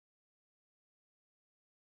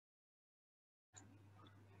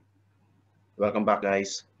Welcome back,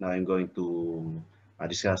 guys. Now I'm going to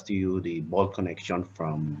discuss to you the bolt connection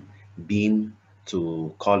from beam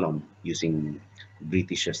to column using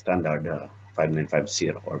British standard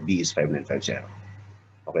 5950 or BS5950.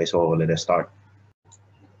 Okay, so let us start.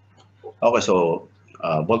 Okay, so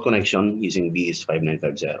bolt connection using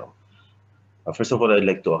BS5950. First of all, I'd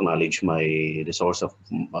like to acknowledge the source of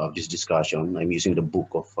this discussion. I'm using the book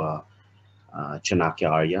of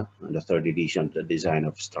Chanakya Arya, the third edition, The Design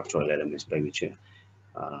of Structural Elements, by which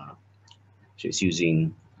uh, so it's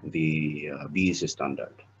using the BS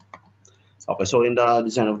standard. Okay, so in the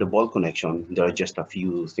design of the bolt connection, there are just a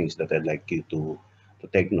few things that I'd like you to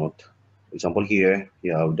take note. For example, here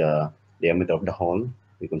you have the diameter of the hole.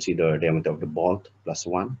 We consider diameter of the bolt plus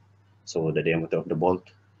 1. So the diameter of the bolt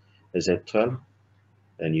is at 12,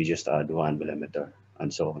 and you just add 1 millimeter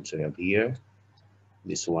and so on. So you have here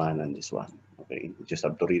this one and this one. Okay, you just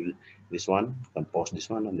have to read this one, you can pause this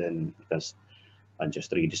one, and then you can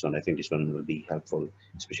just read this one. I think this one will be helpful,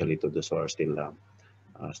 especially to those who are still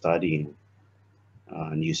studying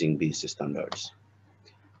and using these standards.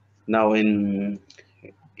 Now, to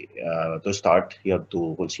start, you have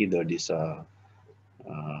to consider these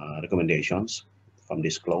recommendations from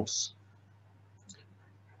this clause.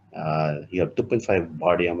 You have 2.5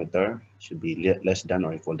 bar diameter, should be less than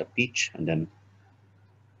or equal to pitch, and then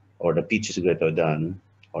or the pitch is greater than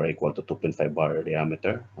or equal to 2.5 bar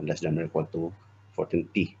diameter and less than or equal to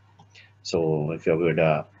 14T. So if you have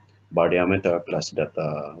the bar diameter plus that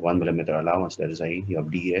 1 millimeter allowance, that is say you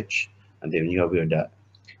have DH, and then you have here the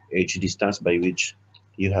H distance, by which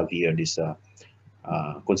you have here this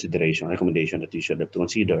recommendation that you should have to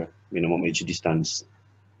consider minimum H distance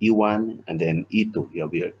E1 and then E2. You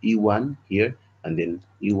have here E1 here, and then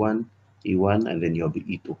E1, E1, and then you have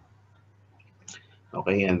E2.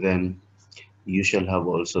 Okay, and then you shall have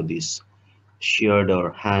also this sheared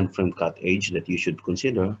or hand frame cut edge that you should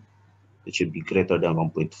consider. It should be greater than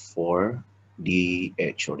 1.4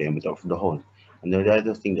 DH or diameter of the hole. And the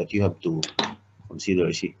other thing that you have to consider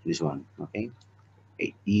is this one, okay?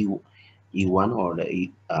 E1 or the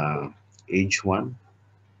H1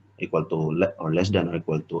 equal to or less than or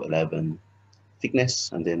equal to 11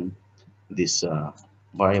 thickness, and then this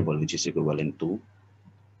variable which is equivalent to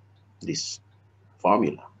this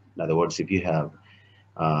formula. In other words, if you have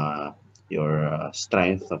your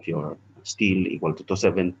strength of your steel equal to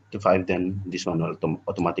 275, then this one will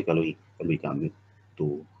automatically will become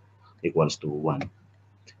to equals to 1.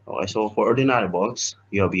 Okay, so for ordinary bolts,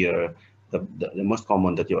 you have here the most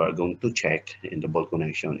common that you are going to check in the bolt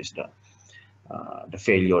connection is the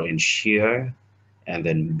failure in shear and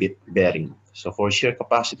then bit bearing. So for shear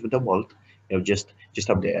capacity of the bolt, you have just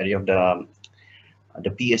have the area of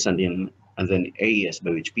the PS and then AS,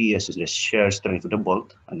 by which PS is the shear strength of the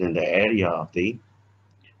bolt, and then the area of the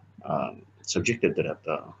subjected to that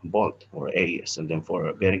bolt or AS. And then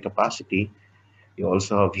for bearing capacity, you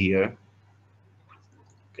also have here,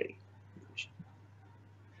 okay,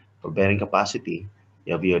 for bearing capacity,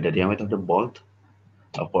 you have here the diameter of the bolt.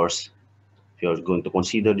 Of course, if you're going to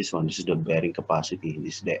consider this one, this is the bearing capacity.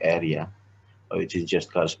 This is the area, which is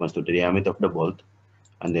just corresponds to the diameter of the bolt,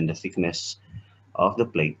 and then the thickness of the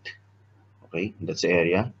plate. Okay, that's the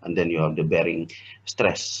area, and then you have the bearing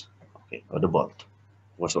stress, okay, of the bolt.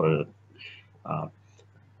 Also,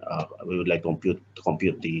 we would like to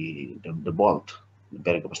compute the bolt, the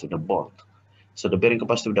bearing capacity of the bolt. So the bearing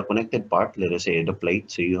capacity of the connected part, let us say the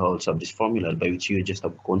plate. So you also have this formula by which you just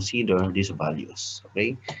have to consider these values.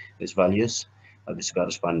 Okay, these values of this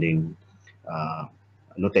corresponding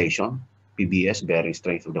notation. PBS, bearing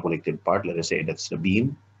strength of the connected part. Let us say that's the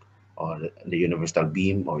beam or the universal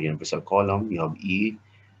beam or universal column. You have E,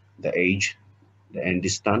 the age, the end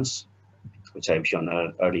distance, which I've shown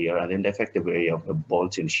earlier, and then the effective area of the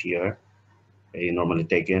bolts in shear, normally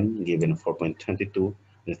taken, given 4.22,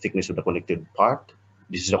 the thickness of the connected part.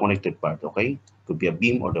 This is the connected part, okay? Could be a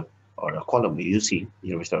beam or a column. You see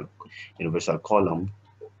universal column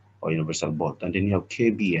or universal bolt. And then you have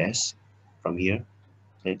KBS from here,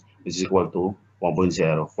 okay? This is equal to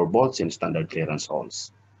 1.0 for bolts in standard clearance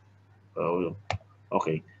holes.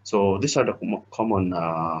 Okay, so these are the common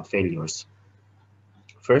failures.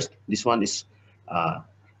 First, this one is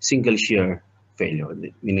single shear failure,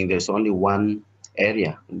 meaning there's only one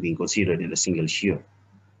area being considered in a single shear.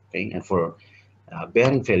 Okay, and for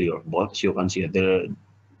bearing failure bolts, you can see that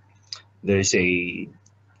there is a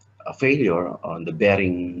failure on the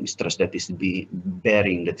bearing stress that is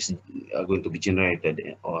bearing that is going to be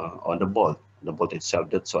generated on the bolt itself.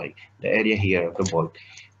 That's why the area here of the bolt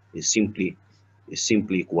is simply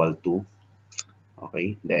equal to,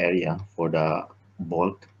 okay, the area for the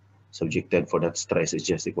bolt subjected for that stress is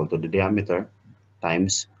just equal to the diameter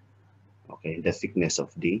times, okay, the thickness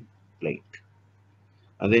of the plate.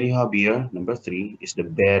 And then you have here, number 3, is the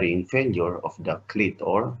bearing failure of the clit,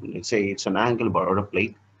 or let's say it's an angle bar or a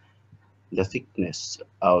plate, the thickness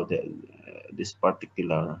of this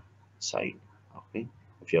particular side. Okay,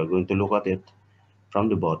 if you are going to look at it from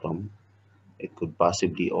the bottom, it could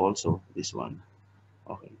possibly also this one.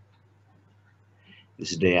 Okay,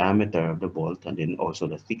 this is the diameter of the bolt and then also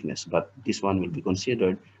the thickness, but this one will be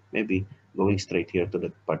considered maybe going straight here to the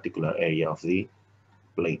particular area of the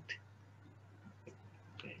plate.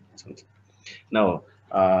 Okay, so now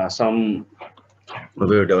some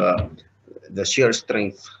where the shear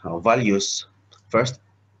strength values. First,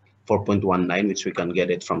 4.19, which we can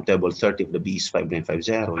get it from table 30 of the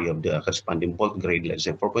BS5950. You have the corresponding bolt grade, let's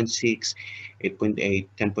say 4.6, 8.8,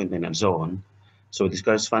 10.9, and so on. So this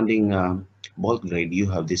corresponding bolt grade, you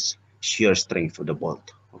have this shear strength of the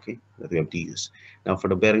bolt, okay, that we have to use. Now for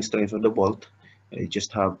the bearing strength of the bolt, you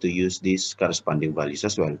just have to use these corresponding values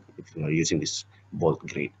as well if you are using this bolt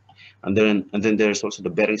grade. And then there's also the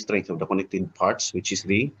bearing strength of the connected parts, which is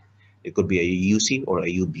it could be a UC or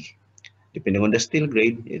a UB. Depending on the steel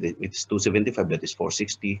grade, it's 275, that is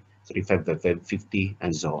 460, 355,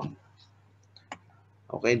 and so on.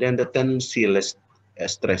 Okay, then the tensile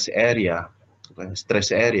stress area, okay,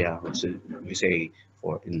 stress area, which we say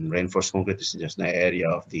for in reinforced concrete is just the area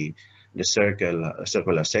of the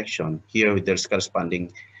circular section. Here there's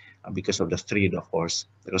corresponding, because of the thread, of course,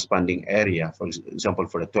 the corresponding area. For example,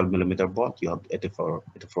 for the 12 mm bolt, you have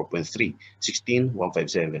 84.3, 16,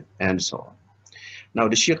 157, and so on. Now,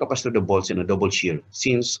 the shear capacity of the bolts in a double shear,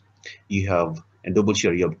 since you have a double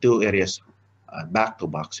shear, you have two areas back to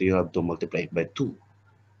back, so you have to multiply it by 2.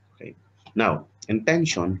 Okay. Now, in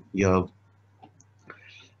tension, you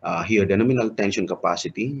have here the nominal tension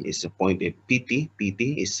capacity is 0.8 PT.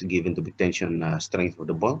 PT is given to be tension strength of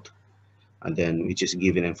the bolt, and then which is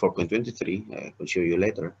given in 4.23. I will show you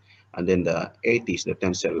later. And then the 80 is the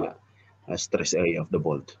tensile stress area of the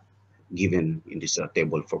bolt, given in this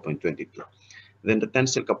table 4.22. Then the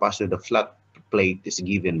tensile capacity of the flat plate is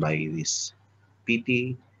given by this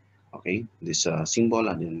PT, okay, this symbol,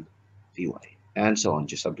 and then Py, and so on.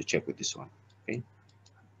 Just have to check with this one, okay.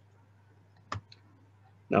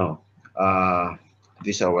 Now,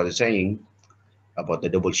 this is what I'm saying about the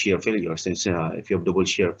double shear failure. Since if you have double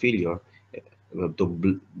shear failure, you have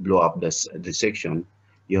to blow up the section.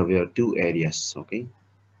 You have your two areas, okay,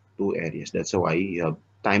 two areas. That's why you have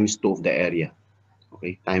times 2 of the area,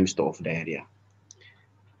 okay, times 2 of the area.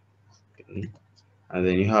 Okay. And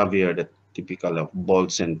then you have here the typical of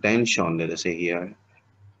bolts and tension. Let us say here,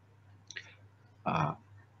 uh,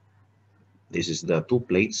 this is the 2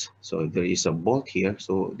 plates. So there is a bolt here.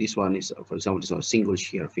 So this one is, for example, this one is single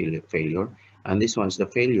shear failure, and this one is the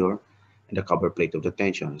failure in the cover plate of the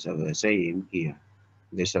tension. So we're saying here,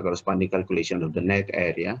 there's a corresponding calculation of the net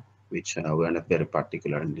area, which we're not very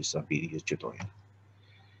particular in this video tutorial.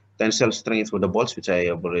 Tensile strength for the bolts, which I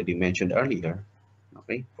have already mentioned earlier,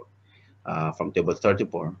 okay, from table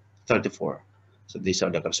 34. So these are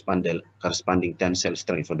the corresponding tensile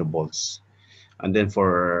strength for the bolts. And then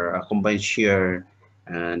for combined shear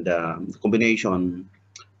and combination,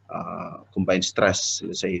 combined stress,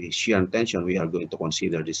 let's say the shear and tension, we are going to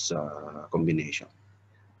consider this combination,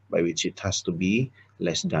 by which it has to be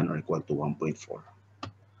less than or equal to 1.4.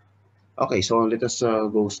 Okay, so let us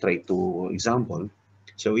go straight to example.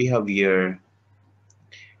 So we have here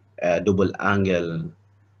a double angle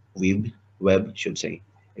web should say.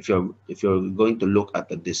 If you're going to look at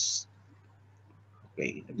this,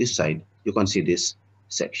 okay, this side, you can see this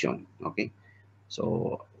section, okay.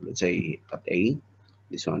 So let's say at A,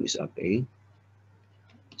 this one is at A.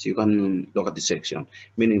 So you can look at this section,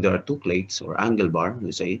 meaning there are two plates or angle bar,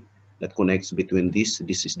 let's say, that connects between this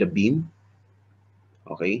is the beam,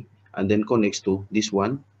 okay, and then connects to this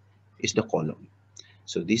one is the column.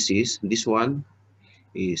 So this one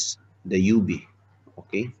is the UB,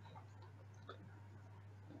 okay.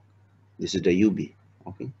 This is the UB,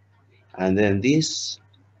 okay. And then this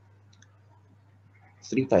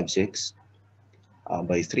 356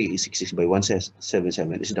 by 3 is 66 by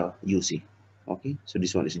 177 is the UC. Okay, so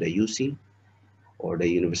this one is the UC or the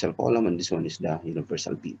universal column, and this one is the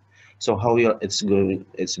universal beam. So how it's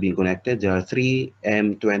being connected, there are 3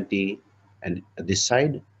 M20 and this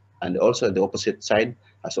side, and also the opposite side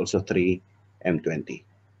has also 3 M20.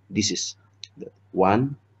 This is the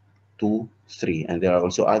 1, 2, 3, and there are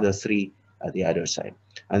also other 3 at the other side.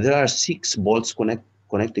 And there are 6 bolts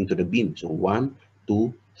connecting to the beam. So 1,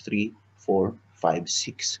 2, 3, 4, 5,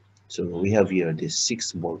 6. So we have here this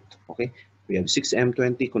 6 bolt, okay, We have 6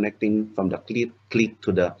 M20 connecting from the cleat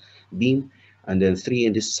to the beam, and then 3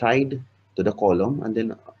 in this side to the column, and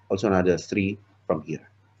then also another 3 from here.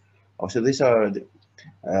 Also, these are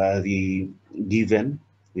the given.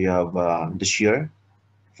 We have the shear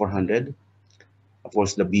 400. Of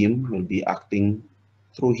course, the beam will be acting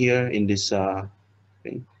through here in this.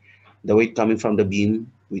 Okay. The weight coming from the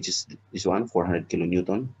beam, which is this one, 400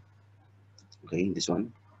 kilonewton. Okay, this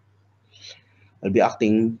one will be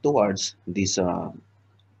acting towards uh,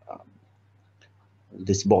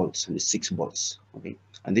 these bolts, these 6 bolts. Okay,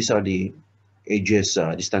 and these are the edges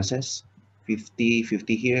distances, 50,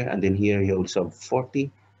 50 here, and then here you also have 40,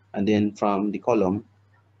 and then from the column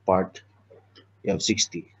part you have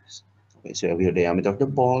 60. Okay, so you have your diameter of the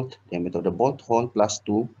bolt hole plus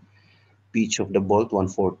 2, pitch of the bolt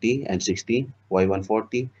 140 and 60, why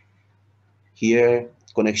 140? Here,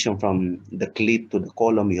 connection from the cleat to the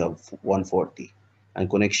column, you have 140, and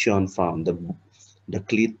connection from the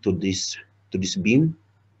cleat to this beam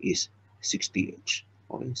is 60H.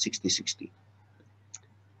 Okay, 60, 60.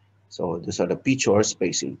 So these are the pitch or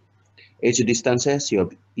spacing. H distances, you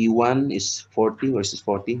have E1 is 40 versus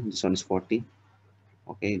 40. This one is 40.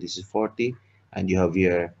 Okay, this is 40, and you have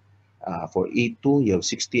here for E2 you have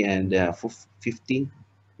 60 and 50.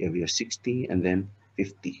 You have here 60 and then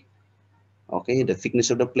 50. Okay, the thickness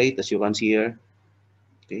of the plate, as you can see here.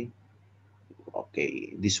 Okay,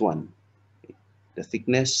 okay, this one, the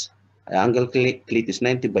thickness, angle cleat is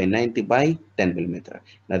 90 by 90 by 10 millimeter.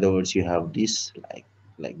 In other words, you have this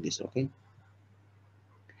like this. Okay,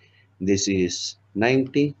 this is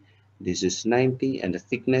 90, this is 90, and the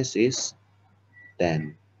thickness is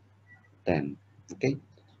 10, 10. Okay,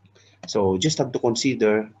 so just have to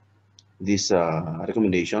consider this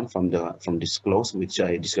recommendation from this clause which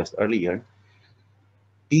I discussed earlier.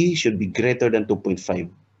 P should be greater than 2.5,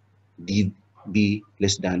 D be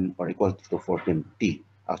less than or equal to 14T.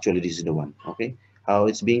 Actually, this is the one. Okay, how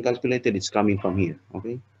it's being calculated, it's coming from here.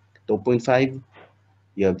 Okay, 2.5,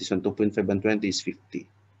 you have this one, 2.5 and 20 is 50.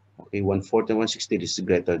 Okay, 140 and 160 is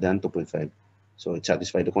greater than 2.5, so it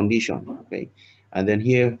satisfies the condition. Okay, and then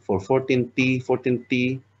here for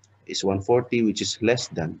 14T is 140, which is less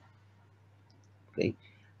than. Okay,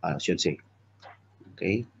 I should say.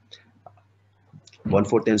 Okay,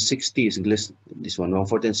 140 and 60 is less. This one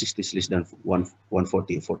 140 and 60 is less than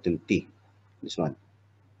 140 14T. This one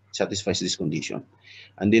satisfies this condition.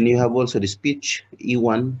 And then you have also this pitch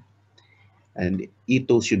E1 and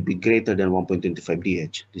E2 should be greater than 1.25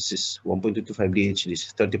 DH. This is 1.25 DH. This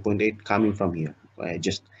is 30.8 coming from here. I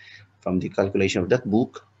just from the calculation of that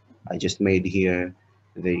book, I just made here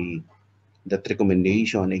that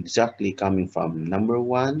recommendation exactly coming from number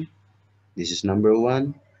 1. This is number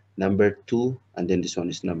 1, number 2, and then this one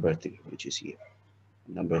is number 3, which is here.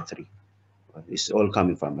 Number 3. It's all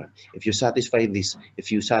coming from her. If you satisfy this,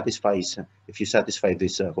 if you satisfy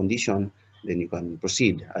this condition, then you can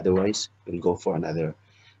proceed. Otherwise, you'll go for another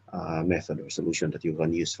method or solution that you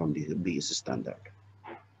can use from the BS standard.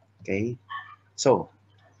 Okay. So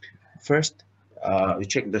first, you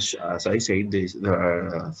check this. As I said, there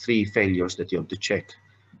are 3 failures that you have to check: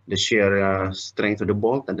 the shear strength of the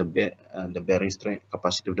bolt and the bearing strength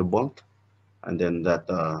capacity of the bolt, and then that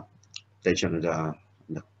tension of the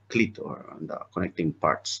cleat or the connecting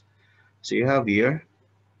parts. So you have here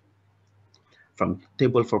from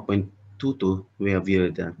table 4.22, we have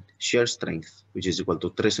here the shear strength, which is equal to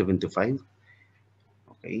 375.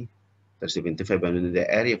 Okay, 375, and in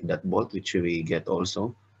the area of that bolt, which we get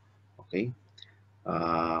also. Okay,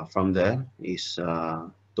 from there is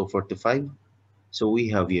 245. So we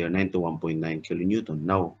have here 91.9 kilonewton.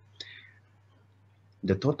 Now,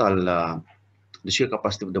 the total, the shear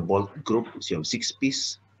capacity of the bolt group is you have 6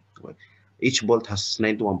 pieces. Each bolt has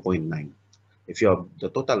 91.9. If you have the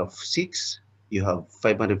total of 6, you have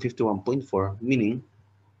 551.4, meaning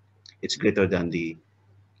it's greater than the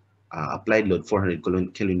applied load 400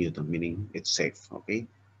 kilonewton, meaning it's safe. Okay,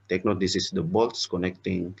 take note, this is the bolts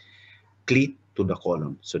connecting cleat to the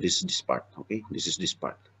column. So this is this part. Okay, this is this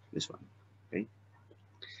part, this one. Okay,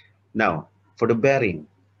 now for the bearing,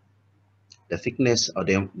 the thickness of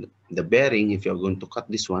the bearing, if you're going to cut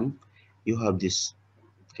this one, you have this.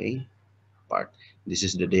 Okay, part, this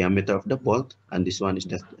is the diameter of the bolt, and this one is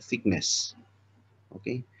the thickness.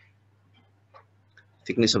 Okay,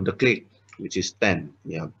 thickness of the cleat, which is 10.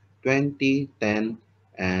 We have 20, 10,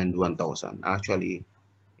 and 1000. Actually,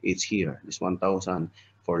 it's here. This 1000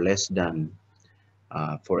 for less than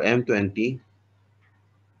for M20.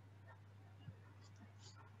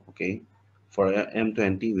 Okay, for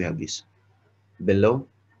M20 we have this below,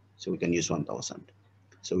 so we can use 1000.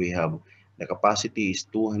 So we have The capacity is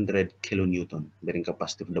 200 kilonewton, bearing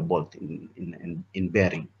capacity of the bolt in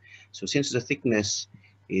bearing. So since the thickness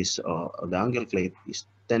is of the angle plate is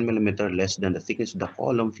 10 millimeter less than the thickness of the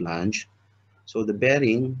column flange, so the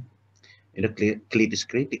bearing in the cleat is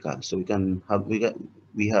critical. So we can compute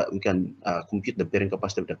the bearing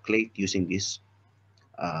capacity of the cleat using this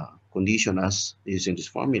condition as using this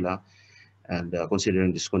formula, and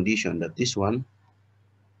considering this condition that this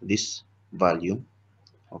value,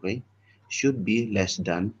 okay, should be less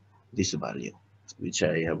than this value, which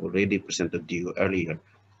I have already presented to you earlier,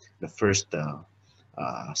 the first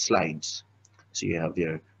slides. So you have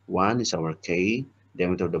here, 1 is our K,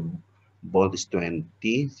 diameter of the bolt is 20,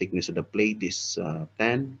 thickness of the plate is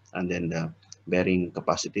 10, and then the bearing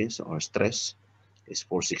capacities or stress is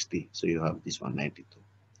 460. So you have this 192.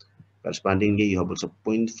 Correspondingly, you have also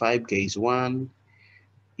 0.5 K is 1,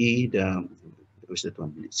 E, what's that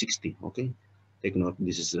one? 60, okay? Take note,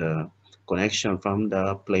 this is a connection from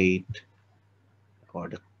the plate or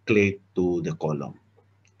the plate to the column,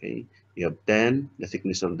 okay? You have 10, the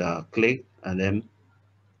thickness of the plate, and then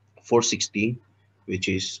 460, which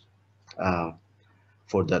is uh,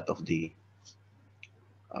 for that of the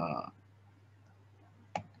uh,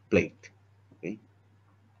 plate, okay?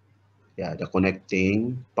 Yeah, the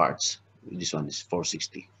connecting parts, this one is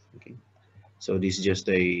 460, okay? So this is just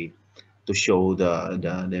to show the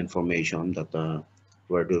information that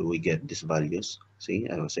where do we get these values. See,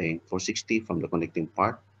 I was saying 460 from the connecting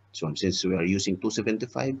part. So since we are using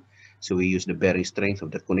 275, so we use the bearing strength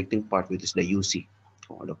of the connecting part, which is the UC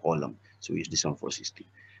or the column. So we use this one 460.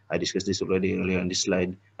 I discussed this already earlier on this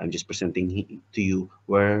slide. I'm just presenting to you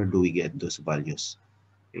where do we get those values.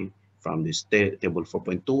 Okay? From this table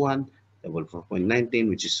 4.21, table 4.19,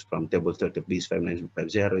 which is from table 30 of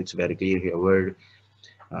BS5950. It's very clear here where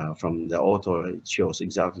from the author, it shows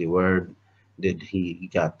exactly where did he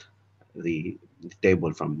got the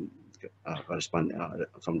table from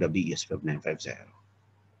from the BS5950.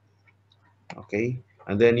 Okay,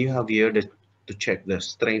 and then you have here to check the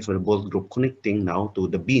strength of the bolt group connecting now to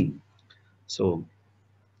the beam. So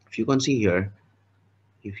if you can see here,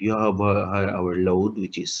 if you have our load,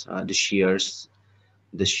 which is the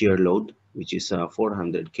shear load, which is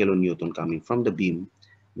 400 kilonewton coming from the beam,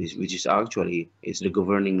 which is actually is the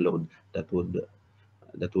governing load that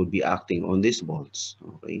would be acting on these bolts,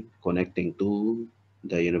 okay, connecting to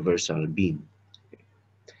the universal beam.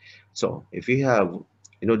 So if you have,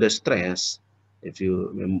 the stress, if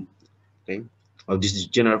you, okay, of this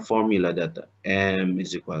general formula that M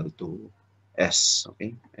is equal to S,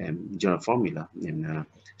 okay, general formula in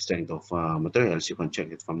strength of materials, you can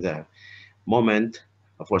check it from there. Moment,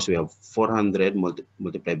 of course, we have 400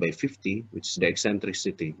 multiplied by 50, which is the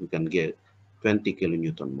eccentricity. We can get 20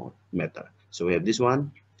 kilonewton meter. So we have this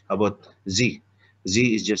one. How about Z?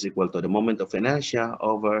 Z is just equal to the moment of inertia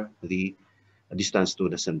over the distance to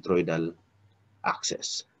the centroidal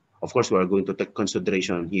axis. Of course, we are going to take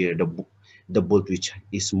consideration here the bolt which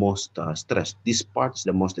is most stressed. This part is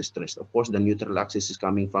the most stressed. Of course, the neutral axis is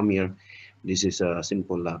coming from here. This is a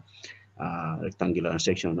simple rectangular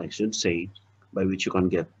section, I should say, by which you can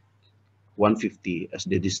get 150 as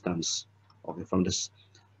the distance, okay, from this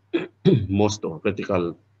most or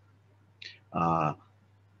critical, uh,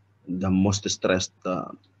 the most stressed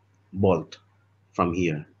bolt from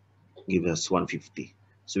here give us 150.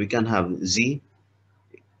 So we can have Z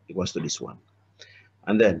equals to this one.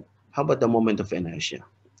 And then how about the moment of inertia?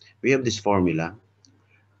 We have this formula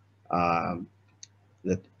uh,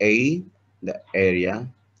 that A, the area,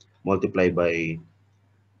 multiplied by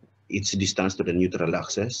its distance to the neutral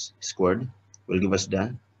axis squared will give us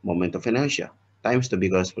the moment of inertia times 2,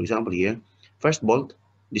 because for example here, first bolt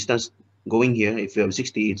distance going here, if you have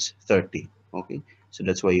 60, it's 30, okay, so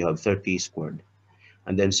that's why you have 30 squared.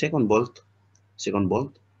 And then second bolt,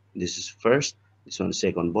 this is first, this one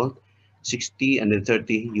second bolt, 60, and then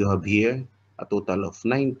 30, you have here a total of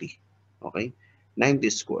 90, okay, 90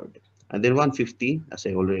 squared. And then 150, as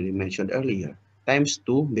I already mentioned earlier, times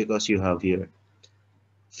 2, because you have here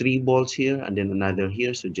 3 bolts here and then another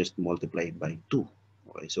here, so just multiply it by 2.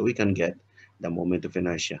 Okay, so we can get the moment of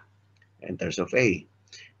inertia in terms of A.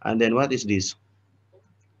 And then what is this?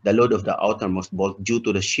 The load of the outermost bolt due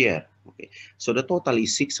to the shear. Okay, so the total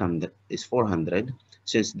is 600, is 400.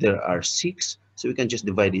 Since there are 6, so we can just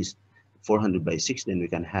divide this 400 by 6, then we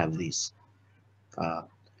can have this uh,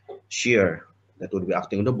 shear that would be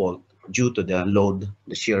acting on the bolt due to the load,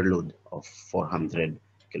 the shear load of 400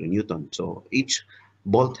 kilonewton. So each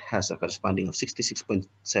bolt has a corresponding of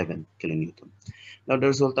 66.7 kilonewton. Now the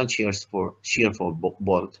resultant shear for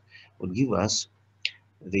bolt would give us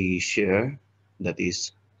the shear that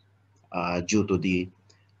is due to the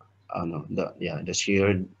no, the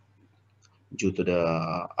shear due to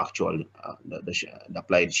the actual the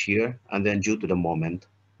applied shear, and then due to the moment,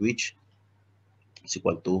 which is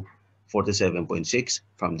equal to 47.6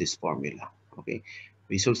 from this formula. Okay,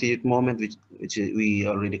 we substitute moment, we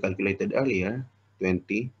already calculated earlier,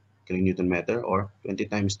 20 kilonewton meter, or 20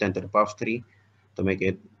 times 10 to the power of 3, to make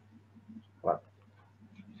it what,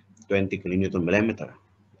 20 kilonewton millimeter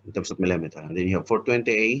in terms of millimeter. And then you have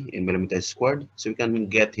 420A in millimeters squared, so we can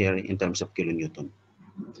get here in terms of kilonewton.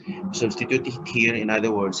 Substitute it here. In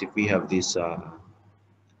other words, if we have this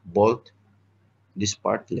bolt, this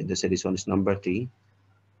part, let's say this one is number 3,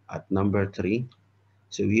 at number 3,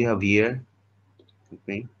 so we have here,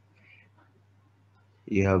 okay,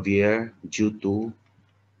 you have here due to,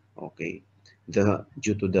 okay,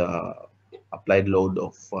 due to the applied load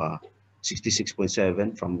of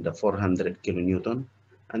 66.7 from the 400 kilonewton,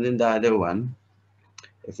 and then the other one,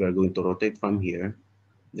 if we are going to rotate from here,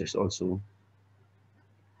 there's also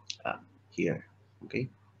here, okay,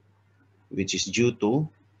 which is due to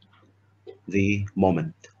the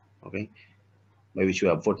moment, okay, by which we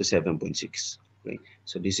have 47.6. Okay,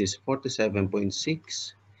 so this is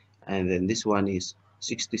 47.6, and then this one is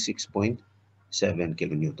 66.7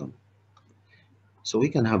 kilonewton. So we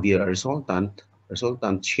can have here a resultant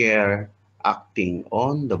shear acting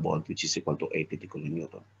on the bolt, which is equal to 80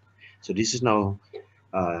 kilonewton. So this is now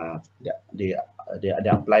the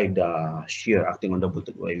applied shear acting on the bolt,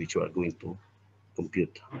 by which we are going to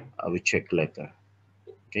compute. We check later.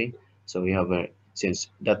 Okay, so we have since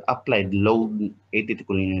that applied load 80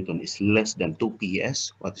 kilonewton is less than 2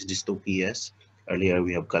 PS. What is this 2 PS? Earlier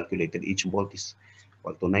we have calculated each bolt is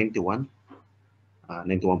equal to 91.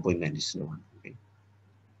 91.9 is the one. Okay.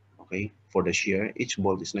 Okay, for the shear, each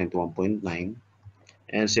bolt is 91.9,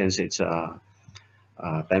 and since it's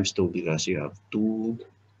times 2, because you have two,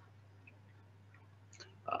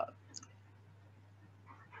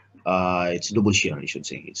 it's double shear, I should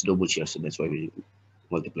say. It's double shear, so that's why we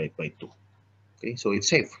multiply it by 2. Okay, so it's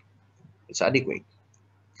safe, it's adequate.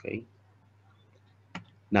 Okay,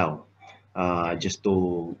 now just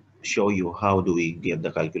to show you how do we get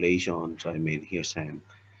the calculation, so I made here some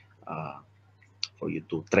uh, for you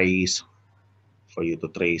to trace how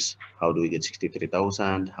do we get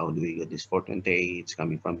 63,000, how do we get this 428, it's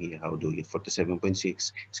coming from here, how do we get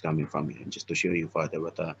 47.6, it's coming from here, just to show you further.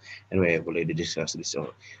 But anyway, I've already discussed this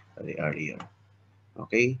earlier.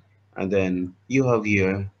 Okay, and then you have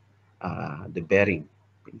here the bearing.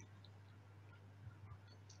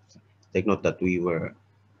 Take note that we were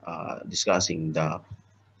discussing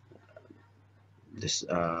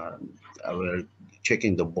we're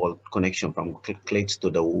checking the bolt connection from plates to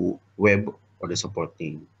the web, or the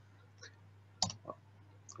supporting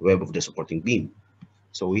web of the supporting beam.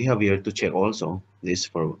 So we have here to check also this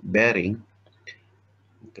for bearing.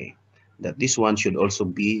 Okay, that this one should also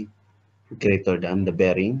be greater than the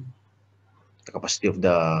bearing. The capacity of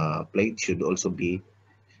the plate should also be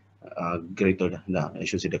greater than I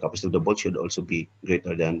should say the capacity of the bolt should also be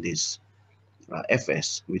greater than this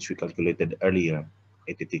Fs, which we calculated earlier,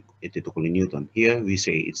 82 kilonewton. Here we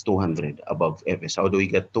say it's 200 above Fs. How do we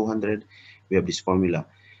get 200? We have this formula: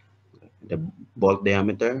 the bolt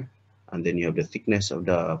diameter, and then you have the thickness of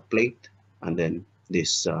the plate, and then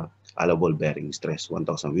this allowable bearing stress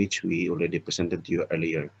 1000, which we already presented to you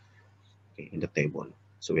earlier, okay, in the table.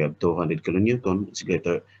 So we have 200 kilonewton. It's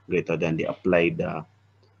greater than the applied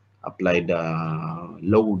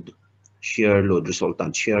load, shear load,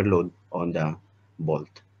 resultant shear load on the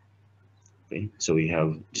bolt. Okay, so we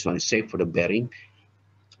have this one is safe for the bearing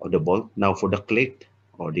of the bolt. Now for the clit,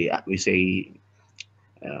 or the we say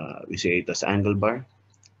it as angle bar,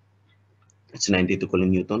 it's 92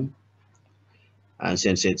 kilonewton, and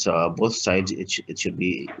since it's both sides, it should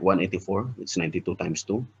be 184. It's 92 times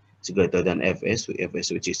 2. It's greater than Fs,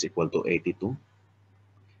 which is equal to 82.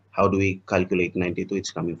 How do we calculate 92?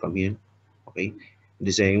 It's coming from here. Okay,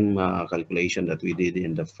 the same calculation that we did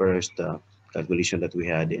in the first calculation that we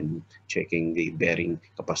had in checking the bearing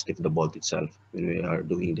capacity of the bolt itself, when we are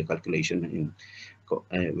doing the calculation in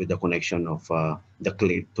with the connection of the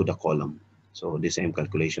clit to the column. So the same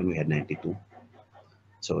calculation, we had 92.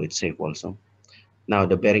 So it's safe also. Now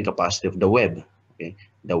the bearing capacity of the web, okay,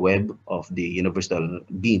 the web of the universal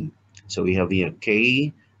beam. So we have here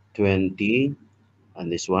K20,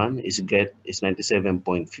 and this one is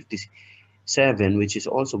 97.57, which is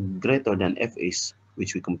also greater than Fs,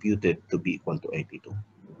 which we computed to be equal to 82.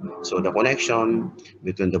 So the connection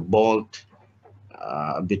between the bolt,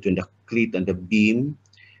 between the clit and the beam,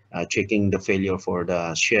 checking the failure for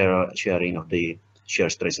the sharing of the shear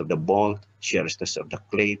stress of the bolt, shear stress of the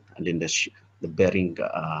plate, and then the bearing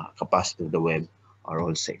capacity of the web are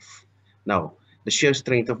all safe. Now, the shear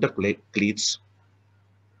strength of the cleats,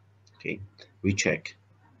 okay, we check,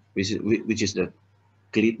 which is the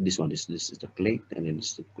cleat. This is the cleat, and then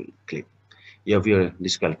this is the cleat. You have here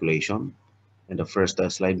this calculation. In the first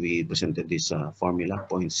slide, we presented this formula, zero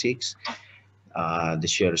point 0.6. The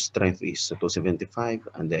shear strength is 275,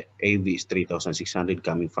 and the AV is 3,600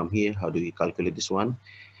 coming from here. How do we calculate this one?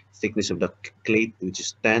 Thickness of the cleat, which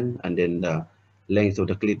is 10, and then the length of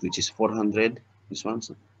the cleat, which is 400. This one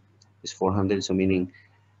is 400, so meaning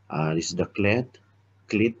this is the cleat,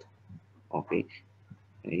 okay,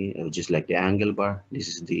 just like the angle bar. This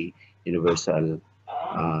is the universal.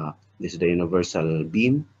 This is the universal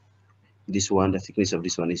beam. This one, the thickness of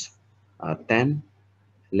this one is 10.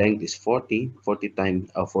 Length is 40. 40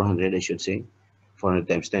 times 400, I should say. 400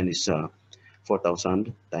 times 10 is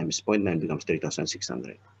 4,000 times 0.9 becomes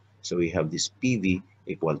 3,600. So we have this PV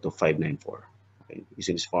equal to 594, okay,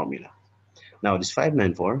 using this formula. Now this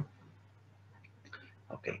 594,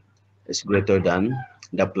 okay, is greater than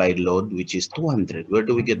the applied load, which is 200. Where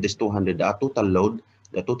do we get this 200? The total load,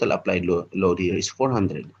 the total applied load here is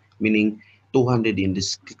 400, meaning 200 in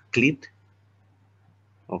this cleat,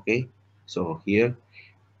 okay? So here,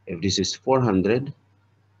 if this is 400,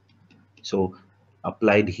 so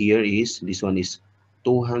applied here is, this one is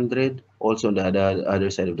 200. Also on the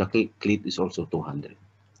other side of the cleat is also 200.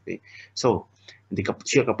 Okay, so the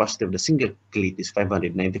shear capacity of the single cleat is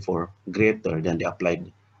 594, greater than the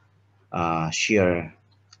applied shear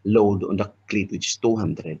load on the cleat, which is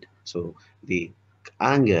 200. So the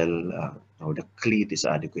angle or the cleat is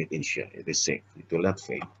adequate in shear. It is safe. It will not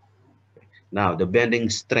fail. Now, the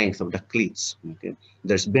bending strength of the cleats. Okay,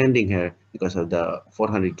 there's bending here because of the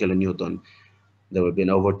 400 kilonewton. There will be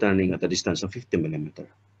an overturning at a distance of 50 millimeter.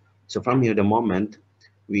 So from here, the moment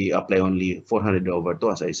we apply only 400 over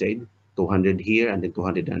 2, as I said, 200 here and then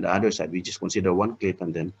 200 on the other side. We just consider one cleat,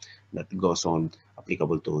 and then that goes on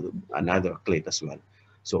applicable to another cleat as well.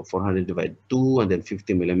 So 400 divided 2 and then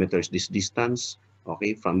 50 millimeters this distance.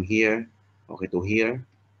 Okay, from here, okay, to here,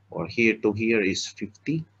 or here to here is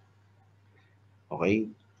 50. Okay,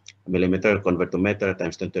 millimeter convert to meter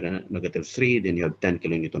times 10 to the negative 3, then you have 10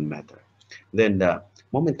 kilonewton meter. Then the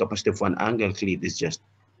moment capacity of one angle cleat is just,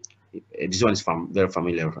 this one is very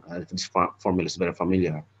familiar. This formula is very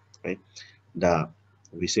familiar, right?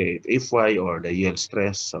 We say Fy, or the yield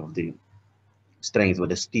stress of the strength of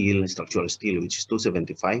the steel, structural steel, which is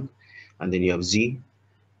 275, and then you have Z,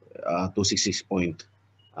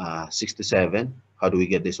 266.67. How do we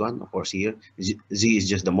get this one? Of course, here Z is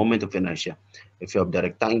just the moment of inertia. If you have the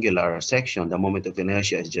rectangular section, the moment of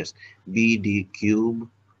inertia is just BD cube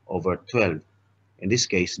over 12. In this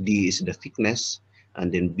case, D is the thickness,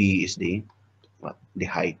 and then B is the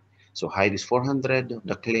height. So height is 400,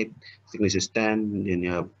 the cleat thickness is 10, then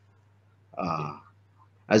you have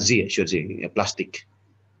a Z, I should say, a plastic.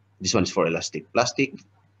 This one is for elastic. Plastic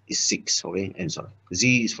is 6, okay? And sorry,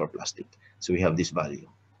 Z is for plastic. So we have this value.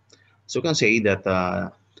 So we can say that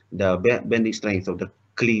the bending strength of the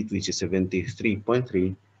cleat, which is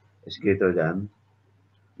 73.3, is greater than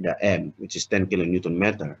the M, which is 10 kilonewton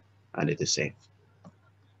meter, and it is safe.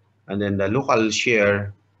 And then the local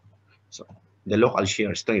shear, so the local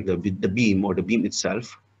shear strength, the beam or the beam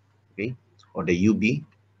itself, okay, or the UB,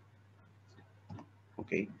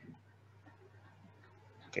 okay,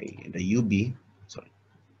 the UB, sorry.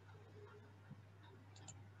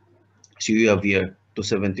 So you have here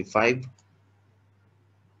 275,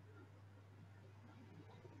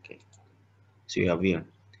 okay. So you have here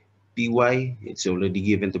PY, it's already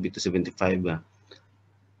given to be 275,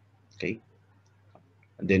 okay.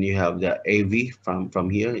 And then you have the AV from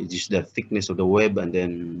here, it's just the thickness of the web, and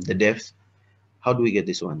then the depth. How do we get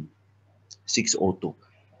this one? 602.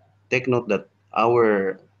 Take note that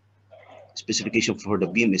our specification for the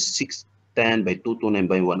beam is 610 by 229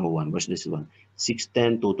 by 101. Where's this one?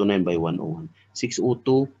 610, 229 by 101.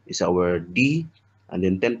 602 is our D, and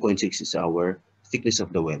then 10.6 is our thickness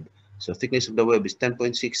of the web. So thickness of the web is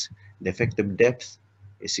 10.6. The effective depth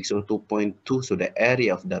is 602.2. So the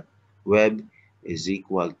area of that web is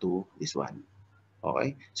equal to this one.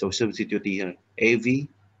 Okay, so substitute here AV.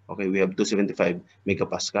 Okay, we have 275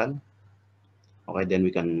 megapascal. Okay, then we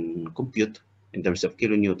can compute in terms of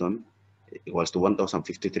kilonewton equals to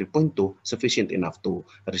 1053.2, sufficient enough to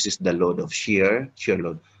resist the load of shear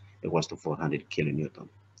load equals to 400 kilonewton.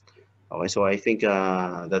 Okay, so I think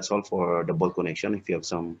that's all for the ball connection. If you have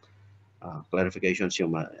some clarifications, you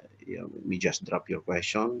may just drop your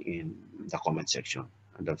question in the comment section.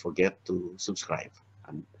 And don't forget to subscribe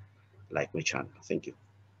and like my channel. Thank you.